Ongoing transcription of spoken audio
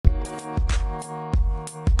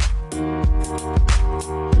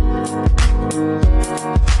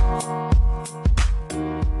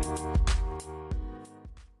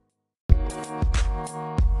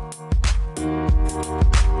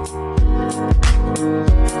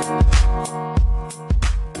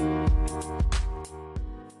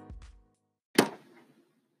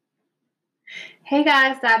Hey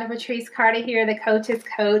guys, Dr. Patrice Carter here, the coach's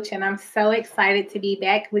coach, and I'm so excited to be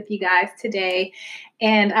back with you guys today.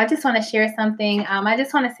 And I just want to share something. I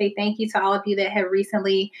just want to say thank you to all of you that have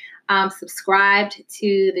recently subscribed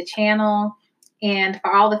to the channel and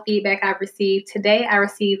for all the feedback I've received. Today, I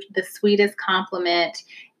received the sweetest compliment.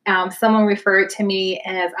 Someone referred to me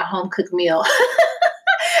as a home cooked meal.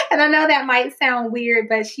 And I know that might sound weird,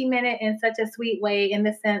 but she meant it in such a sweet way, in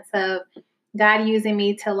the sense of God using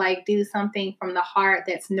me to do something from the heart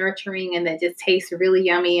that's nurturing and that just tastes really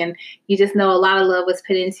yummy. And you just know a lot of love was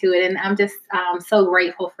put into it. And I'm just so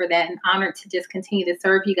grateful for that and honored to just continue to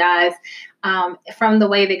serve you guys from the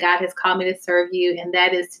way that God has called me to serve you. And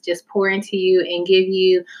that is to just pour into you and give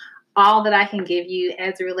you all that I can give you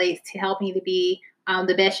as it relates to helping you to be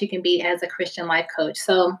the best you can be as a Christian life coach.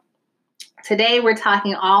 So today we're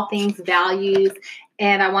talking all things values,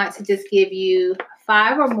 and I want to just give you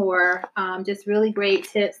 5 or more just really great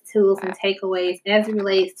tips, tools, and takeaways as it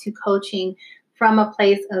relates to coaching from a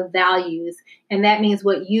place of values. And that means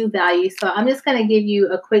what you value. So I'm just going to give you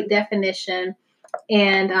a quick definition.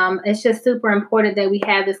 And it's just super important that we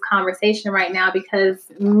have this conversation right now, because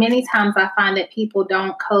many times I find that people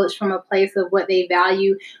don't coach from a place of what they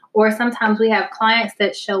value, or sometimes we have clients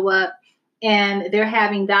that show up and they're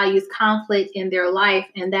having values conflict in their life,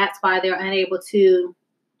 and that's why they're unable to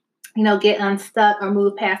get unstuck or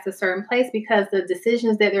move past a certain place, because the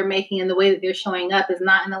decisions that they're making and the way that they're showing up is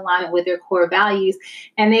not in alignment with their core values.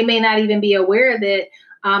 And they may not even be aware of it.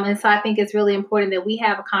 And so I think it's really important that we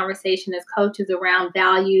have a conversation as coaches around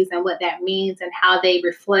values and what that means and how they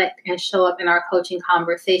reflect and show up in our coaching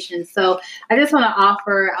conversations. So I just want to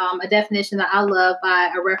offer a definition that I love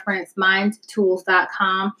by a reference,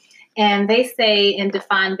 mindtools.com. And they say and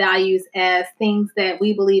define values as things that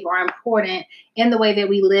we believe are important in the way that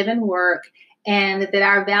we live and work, and that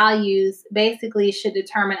our values basically should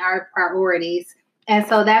determine our priorities. And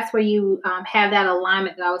so that's where you have that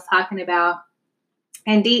alignment that I was talking about.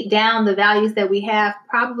 And deep down, the values that we have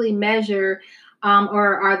probably measure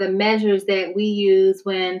or are the measures that we use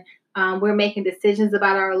when we're making decisions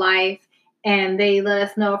about our life. And they let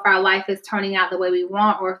us know if our life is turning out the way we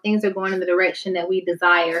want, or if things are going in the direction that we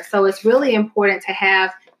desire. So it's really important to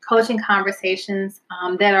have coaching conversations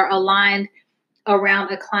that are aligned around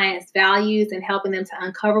a client's values and helping them to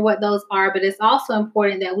uncover what those are. But it's also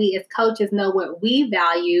important that we as coaches know what we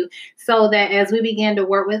value, so that as we begin to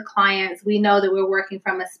work with clients, we know that we're working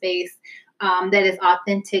from a space that is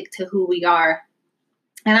authentic to who we are.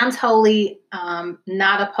 And I'm totally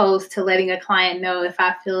not opposed to letting a client know if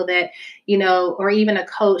I feel that, or even a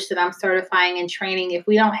coach that I'm certifying and training, if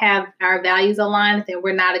we don't have our values aligned, then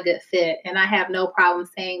we're not a good fit. And I have no problem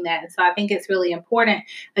saying that. And so I think it's really important,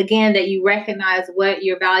 again, that you recognize what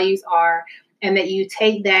your values are, and that you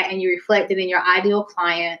take that and you reflect it in your ideal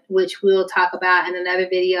client, which we'll talk about in another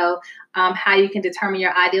video, how you can determine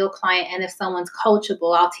your ideal client. And if someone's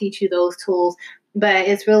coachable, I'll teach you those tools. But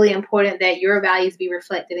it's really important that your values be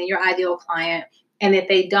reflected in your ideal client. And if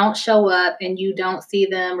they don't show up and you don't see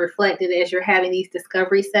them reflected as you're having these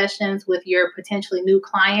discovery sessions with your potentially new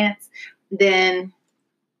clients, then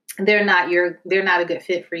they're not a good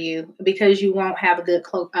fit for you, because you won't have a good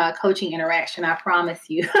coaching interaction. I promise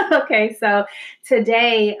you. Okay. So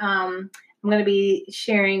today, I'm going to be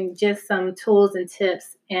sharing just some tools and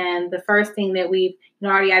tips. And the first thing that we've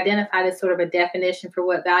already identified is sort of a definition for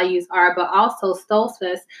what values are, but also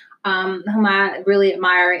Stoltzfus, whom I really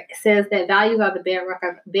admire, says that values are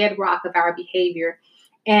the bedrock of our behavior.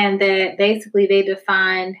 And that basically they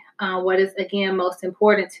define what is, again, most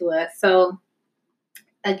important to us. So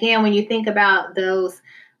again, when you think about those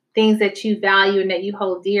things that you value and that you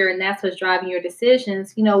hold dear, and that's what's driving your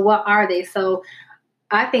decisions, what are they? So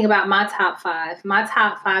I think about my top 5. My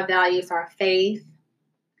top 5 values are faith,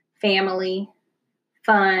 family,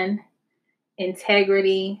 fun,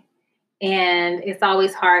 integrity, and it's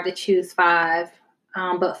always hard to choose 5,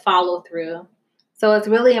 but follow through. So it's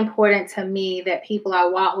really important to me that people I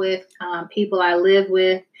walk with, people I live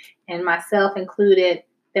with, and myself included,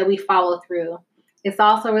 that we follow through. It's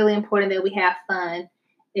also really important that we have fun.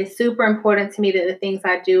 It's super important to me that the things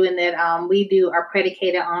I do and that we do are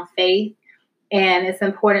predicated on faith. And it's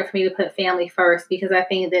important for me to put family first, because I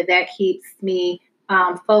think that keeps me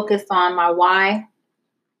focused on my why.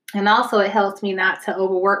 And also it helps me not to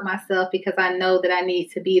overwork myself, because I know that I need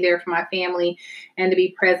to be there for my family and to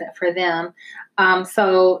be present for them.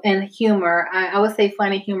 So, and humor, I would say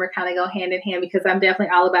fun and humor kind of go hand in hand, because I'm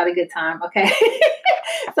definitely all about a good time. Okay.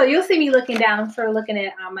 So you'll see me looking down. I'm sort of looking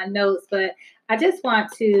at my notes, but I just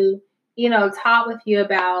want to, talk with you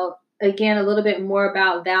about, again, a little bit more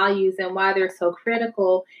about values and why they're so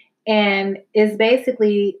critical. And it's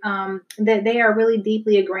basically that they are really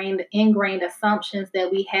deeply ingrained assumptions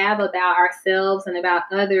that we have about ourselves and about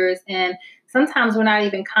others. And sometimes we're not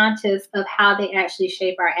even conscious of how they actually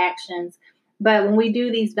shape our actions. But when we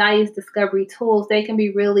do these values discovery tools, they can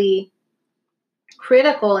be really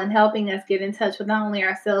critical in helping us get in touch with not only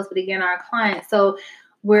ourselves, but again, our clients. So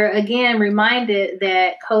we're again reminded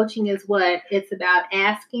that coaching is what? It's about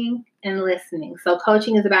asking and listening. So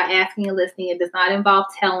coaching is about asking and listening. It does not involve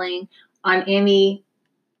telling on any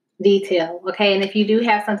detail. Okay. And if you do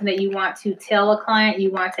have something that you want to tell a client,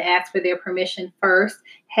 you want to ask for their permission first.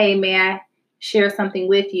 Hey, may I share something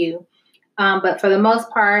with you? But for the most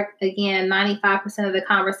part, again, 95% of the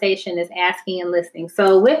conversation is asking and listening.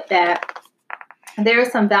 So with that, there are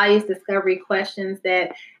some values discovery questions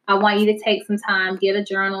that I want you to take some time, get a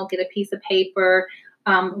journal, get a piece of paper,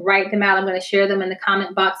 write them out. I'm going to share them in the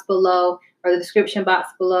comment box below or the description box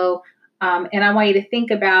below. And I want you to think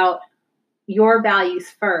about your values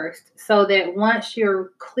first so that once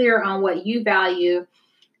you're clear on what you value,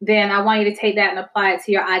 then I want you to take that and apply it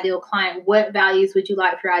to your ideal client. What values would you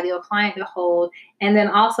like for your ideal client to hold? And then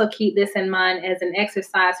also keep this in mind as an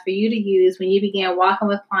exercise for you to use when you begin walking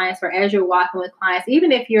with clients or as you're walking with clients.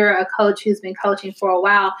 Even if you're a coach who's been coaching for a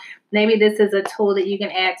while, maybe this is a tool that you can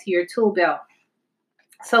add to your tool belt.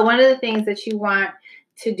 So one of the things that you want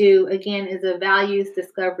to do, again, is a values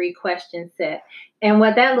discovery question set. And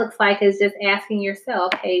what that looks like is just asking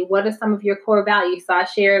yourself, hey, what are some of your core values? So I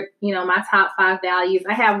shared, my top 5 values.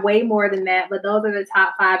 I have way more than that, but those are the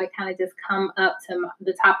top 5 that kind of just come up to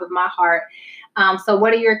the top of my heart. So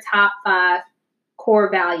what are your top 5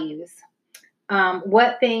 core values?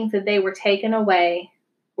 What things, if they were taken away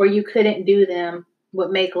or you couldn't do them,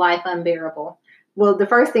 would make life unbearable? Well, the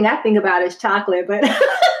first thing I think about is chocolate, but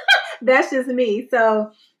that's just me.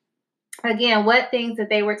 So again, what things, if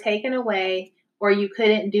they were taken away or you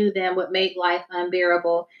couldn't do them, would make life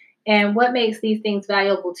unbearable? And what makes these things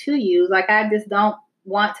valuable to you? Like, I just don't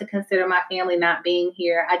want to consider my family not being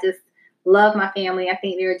here. I just love my family. I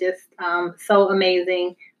think they're just so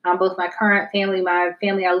amazing. Both my current family, my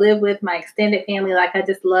family I live with, my extended family. Like, I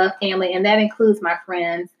just love family, and that includes my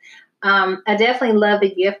friends. I definitely love the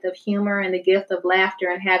gift of humor and the gift of laughter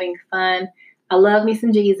and having fun. I love me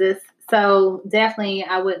some Jesus. So definitely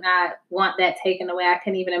I would not want that taken away. I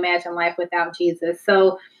couldn't even imagine life without Jesus.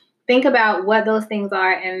 So think about what those things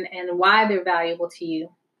are and why they're valuable to you.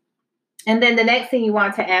 And then the next thing you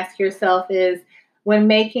want to ask yourself is, when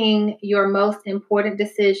making your most important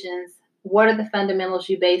decisions, what are the fundamentals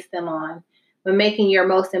you base them on? When making your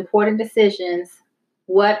most important decisions,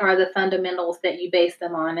 what are the fundamentals that you base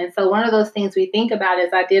them on? And so one of those things we think about is,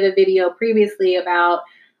 I did a video previously about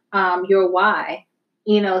your why.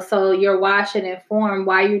 So your why should inform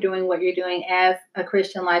why you're doing what you're doing as a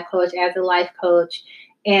Christian life coach, as a life coach.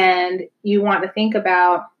 And you want to think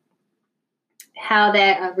about how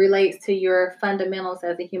that relates to your fundamentals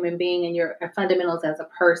as a human being and your fundamentals as a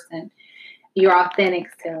person, your authentic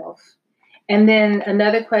self. And then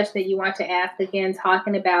another question that you want to ask, again,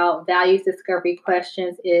 talking about values discovery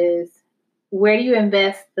questions, is, where do you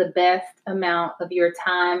invest the best amount of your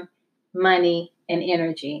time, money, and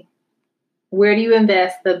energy? Where do you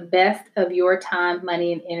invest the best of your time,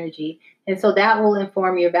 money, and energy? And so that will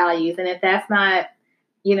inform your values. And if that's not,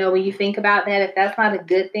 when you think about that, if that's not a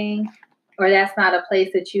good thing, or that's not a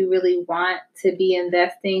place that you really want to be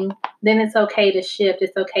investing, then it's okay to shift.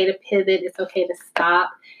 It's okay to pivot. It's okay to stop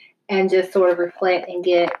and just sort of reflect and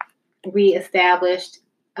get reestablished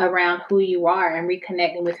around who you are and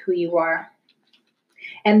reconnecting with who you are.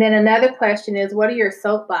 And then another question is, what are your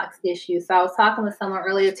soapbox issues? So I was talking with someone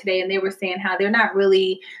earlier today, and they were saying how they're not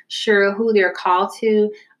really sure who they're called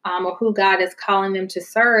to, or who God is calling them to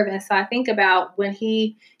serve. And so I think about when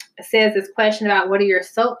he says this question about what are your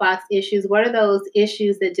soapbox issues, what are those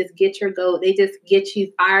issues that just get your goat? They just get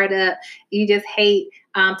you fired up. You just hate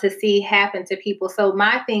to see happen to people. So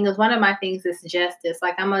one of my things is justice.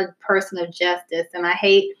 Like, I'm a person of justice, and I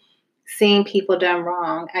hate seeing people done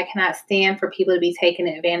wrong. I cannot stand for people to be taken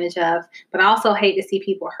advantage of, but I also hate to see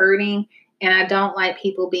people hurting. And I don't like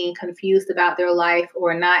people being confused about their life,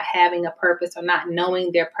 or not having a purpose, or not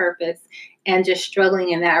knowing their purpose, and just struggling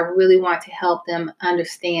in that. I really want to help them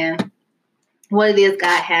understand what it is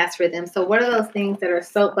God has for them. So what are those things that are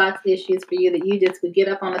soapbox issues for you that you just would get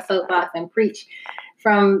up on a soapbox and preach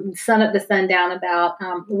from sun up to sundown about?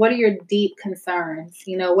 What are your deep concerns?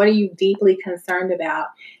 What are you deeply concerned about?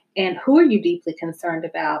 And who are you deeply concerned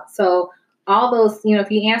about? So all those,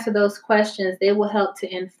 if you answer those questions, they will help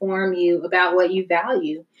to inform you about what you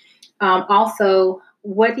value. Also,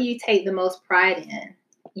 what do you take the most pride in?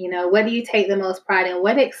 What do you take the most pride in?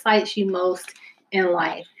 What excites you most in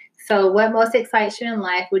life? So what most excites you in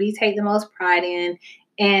life? What do you take the most pride in?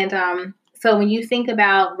 And so when you think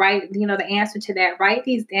about the answer to that, write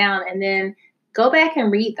these down and then go back and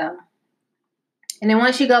read them. And then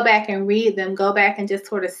once you go back and read them, go back and just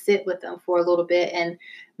sort of sit with them for a little bit and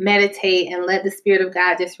meditate and let the Spirit of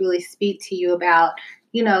God just really speak to you about,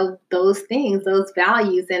 those things, those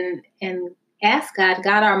values, and ask God,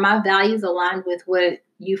 are my values aligned with what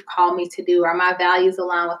you've called me to do? Are my values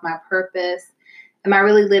aligned with my purpose? Am I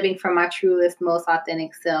really living from my truest, most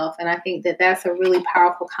authentic self? And I think that that's a really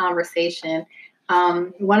powerful conversation.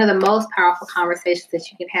 One of the most powerful conversations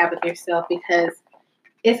that you can have with yourself, because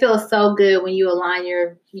it feels so good when you align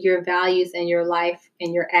your values and your life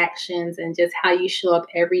and your actions and just how you show up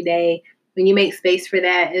every day. When you make space for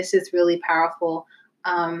that, it's just really powerful.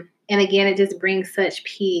 And again, it just brings such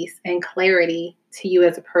peace and clarity to you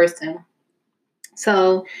as a person.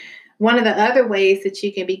 So one of the other ways that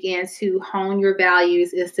you can begin to hone your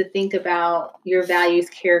values is to think about your values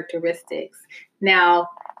characteristics. Now,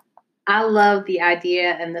 I love the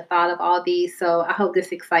idea and the thought of all these. So I hope this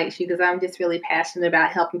excites you, because I'm just really passionate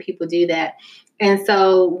about helping people do that. And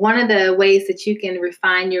so one of the ways that you can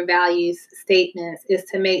refine your values statements is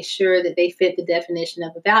to make sure that they fit the definition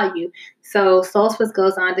of a value. So Stoltzfus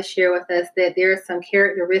goes on to share with us that there are some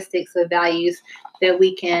characteristics of values that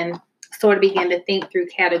we can sort of begin to think through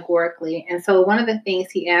categorically. And so one of the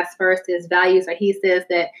things he asks first is he says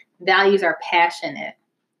that values are passionate.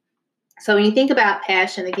 So when you think about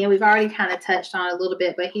passion, again, we've already kind of touched on it a little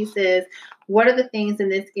bit, but he says, what are the things in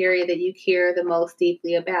this area that you care the most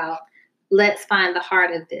deeply about? Let's find the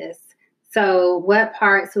heart of this. So what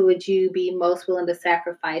parts would you be most willing to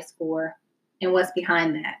sacrifice for, and what's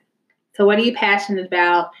behind that? So what are you passionate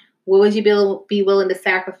about? What would you be willing to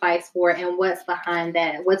sacrifice for, and what's behind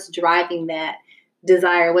that? What's driving that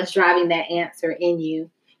desire? What's driving that answer in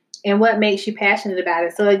you? And what makes you passionate about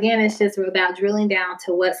it? So again, it's just about drilling down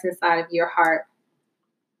to what's inside of your heart.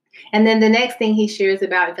 And then the next thing he shares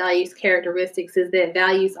about values characteristics is that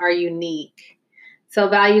values are unique. So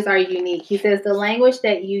values are unique. He says the language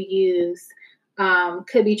that you use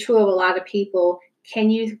could be true of a lot of people.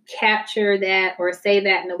 Can you capture that or say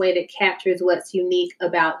that in a way that captures what's unique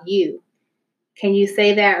about you? Can you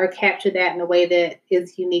say that or capture that in a way that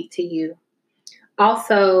is unique to you?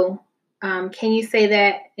 Also, can you say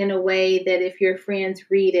that in a way that if your friends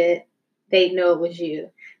read it, they know it was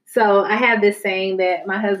you? So I have this saying that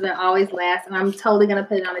my husband always laughs, and I'm totally going to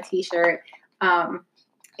put it on a t-shirt.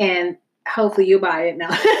 And hopefully you'll buy it now.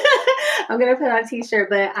 I'm going to put it on a t-shirt,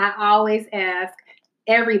 but I always ask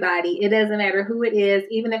everybody, it doesn't matter who it is,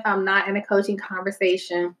 even if I'm not in a coaching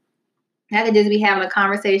conversation, I could just be having a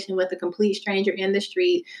conversation with a complete stranger in the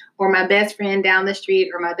street, or my best friend down the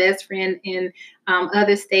street, or my best friend in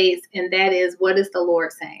other states. And that is, what is the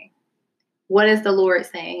Lord saying? What is the Lord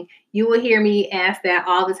saying? You will hear me ask that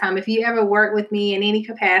all the time. If you ever work with me in any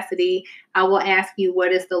capacity, I will ask you,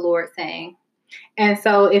 what is the Lord saying? And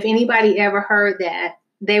so if anybody ever heard that,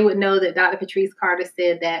 they would know that Dr. Patrice Carter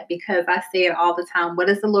said that, because I say it all the time. What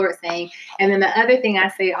is the Lord saying? And then the other thing I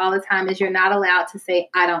say all the time is, you're not allowed to say,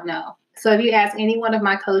 I don't know. So if you ask any one of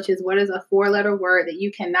my coaches, what is a 4-letter word that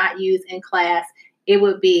you cannot use in class? It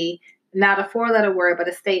would be not a 4-letter word, but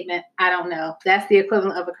a statement, I don't know. That's the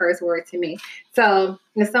equivalent of a curse word to me. So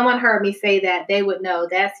if someone heard me say that, they would know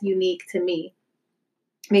that's unique to me,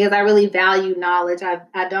 because I really value knowledge.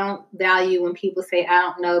 I don't value when people say, I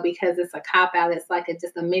don't know, because it's a cop-out. It's like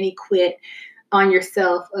just a mini quit on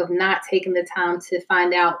yourself of not taking the time to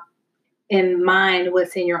find out and mind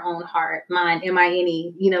what's in your own heart. Mind,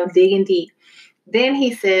 M-I-N-E, digging deep. Then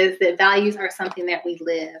he says that values are something that we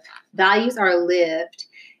live. Values are lived.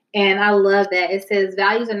 And I love that. It says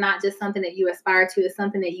values are not just something that you aspire to, it's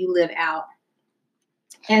something that you live out.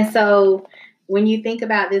 And so when you think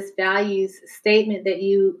about this values statement that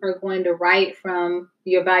you are going to write from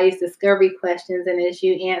your values discovery questions, and as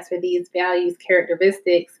you answer these values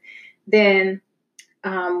characteristics, then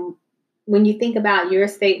when you think about your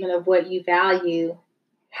statement of what you value,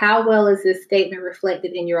 how well is this statement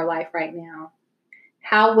reflected in your life right now?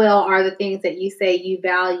 How well are the things that you say you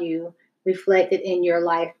value reflected in your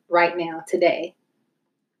life right now, today?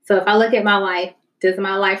 So if I look at my life, does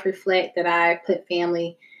my life reflect that I put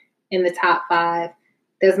family in the top 5?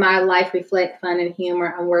 Does my life reflect fun and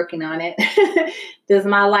humor? I'm working on it. Does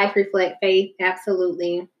my life reflect faith?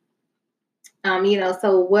 Absolutely.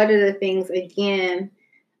 So what are the things, again,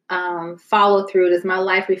 follow through? Does my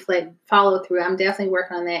life reflect follow through? I'm definitely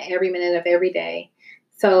working on that every minute of every day.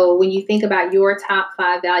 So when you think about your top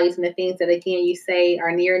 5 values and the things that, again, you say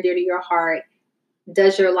are near and dear to your heart,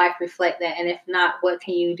 does your life reflect that? And if not, what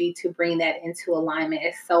can you do to bring that into alignment?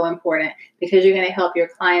 It's so important because you're going to help your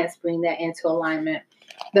clients bring that into alignment.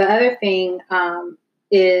 The other thing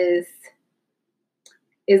is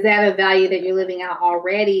that a value that you're living out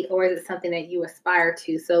already, or is it something that you aspire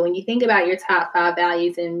to? So when you think about your top 5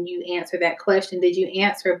 values and you answer that question, did you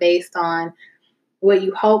answer based on what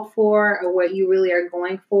you hope for or what you really are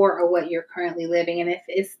going for or what you're currently living? And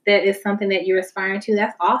if that is something that you're aspiring to,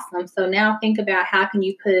 that's awesome. So now think about how can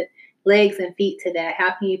you put legs and feet to that?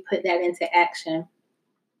 How can you put that into action?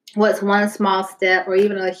 What's one small step or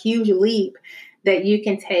even a huge leap that you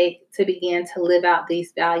can take to begin to live out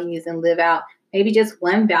these values and live out maybe just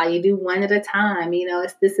one value, do one at a time.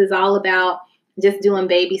 This is all about just doing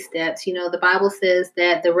baby steps. The Bible says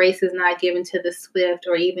that the race is not given to the swift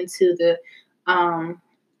or even to the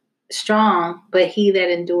strong, but he that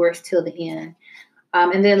endures till the end.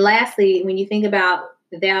 And then lastly, when you think about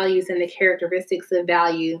the values and the characteristics of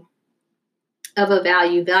values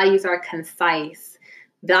are concise.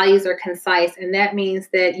 Values are concise, and that means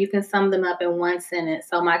that you can sum them up in one sentence.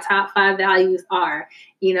 So my top 5 values are,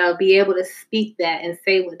 be able to speak that and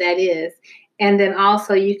say what that is. And then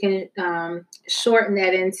also you can shorten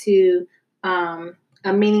that into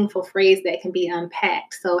a meaningful phrase that can be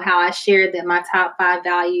unpacked. So how I shared that my top 5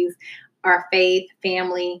 values are faith,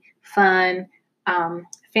 family, fun,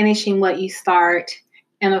 finishing what you start.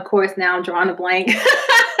 And of course, now I'm drawing a blank.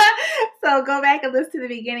 So go back and listen to the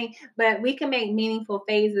beginning, but we can make meaningful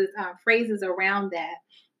phrases around that.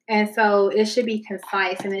 And so it should be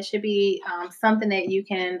concise, and it should be something that you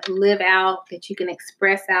can live out, that you can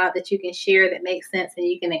express out, that you can share, that makes sense, and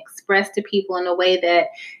you can express to people in a way that,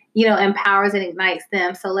 empowers and ignites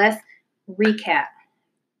them. So let's recap.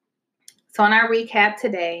 So in our recap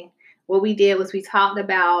today, what we did was we talked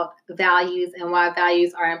about values and why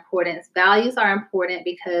values are important. Values are important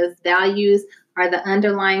because values are the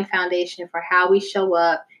underlying foundation for how we show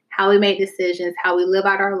up, how we make decisions, how we live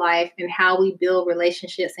out our life, and how we build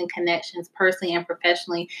relationships and connections personally and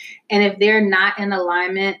professionally. And if they're not in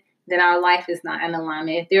alignment, then our life is not in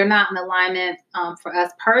alignment. If they're not in alignment for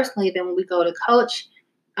us personally, then when we go to coach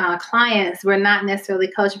clients, we're not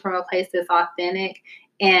necessarily coaching from a place that's authentic,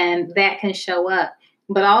 and that can show up.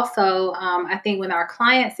 But also, I think when our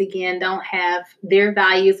clients, again, don't have their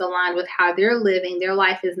values aligned with how they're living, their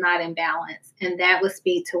life is not in balance. And that would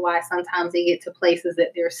speak to why sometimes they get to places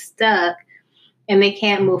that they're stuck and they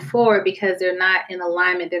can't move forward because they're not in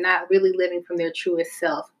alignment. They're not really living from their truest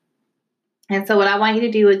self. And so what I want you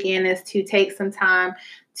to do, again, is to take some time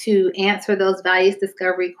to answer those values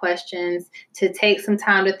discovery questions, to take some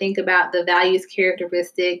time to think about the values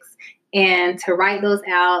characteristics, and to write those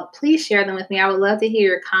out. Please share them with me. I would love to hear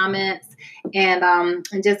your comments and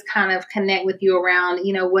just kind of connect with you around,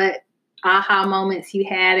 what aha moments you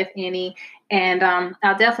had, if any. And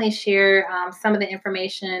I'll definitely share some of the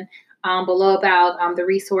information below about the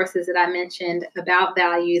resources that I mentioned about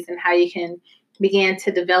values and how you can begin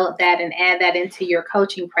to develop that and add that into your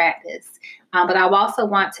coaching practice. But I also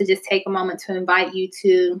want to just take a moment to invite you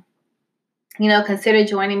to consider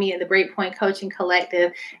joining me at the Breakpoint Coaching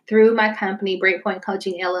Collective through my company, Breakpoint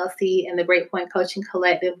Coaching LLC, and the Breakpoint Coaching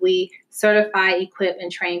Collective. We certify, equip,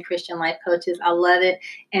 and train Christian life coaches. I love it.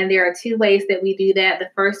 And there are 2 ways that we do that.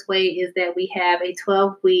 The first way is that we have a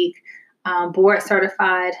 12-week board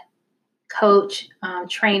certified coach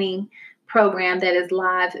training program that is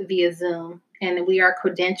live via Zoom. And we are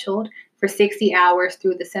credentialed for 60 hours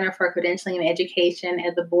through the Center for Credentialing and Education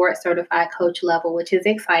at the board certified coach level, which is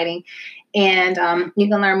exciting. And you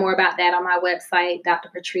can learn more about that on my website,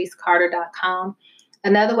 drpatricecarter.com.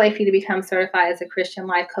 Another way for you to become certified as a Christian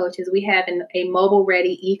life coach is we have a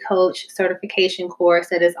mobile-ready e-coach certification course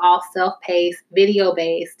that is all self-paced,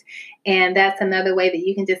 video-based. And that's another way that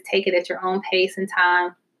you can just take it at your own pace and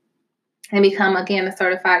time and become, again, a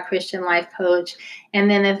certified Christian life coach. And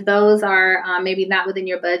then if those are maybe not within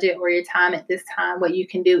your budget or your time at this time, what you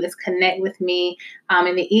can do is connect with me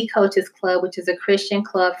in the E-Coaches Club, which is a Christian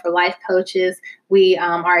club for life coaches. We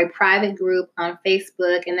are a private group on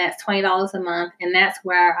Facebook, and that's $20 a month. And that's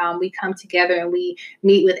where we come together and we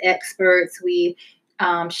meet with experts. We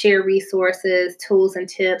share resources, tools, and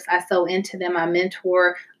tips. I sew into them. I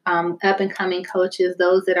mentor up-and-coming coaches,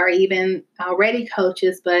 those that are even already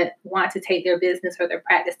coaches but want to take their business or their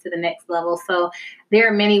practice to the next level. So there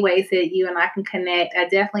are many ways that you and I can connect. I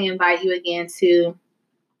definitely invite you again to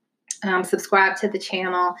subscribe to the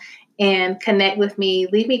channel and connect with me.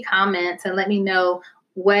 Leave me comments and let me know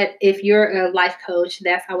if you're a life coach.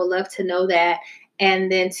 I would love to know that.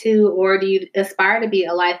 And then 2, or do you aspire to be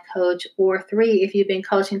a life coach? Or 3, if you've been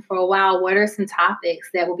coaching for a while, what are some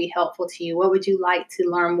topics that will be helpful to you? What would you like to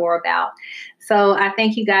learn more about? So I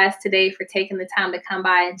thank you guys today for taking the time to come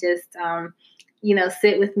by and just,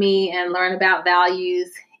 sit with me and learn about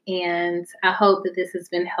values. And I hope that this has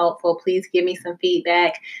been helpful. Please give me some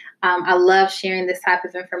feedback. I love sharing this type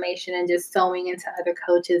of information and just sowing into other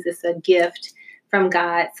coaches. It's a gift from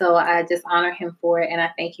God. So I just honor him for it. And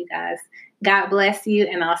I thank you guys. God bless you,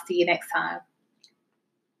 and I'll see you next time.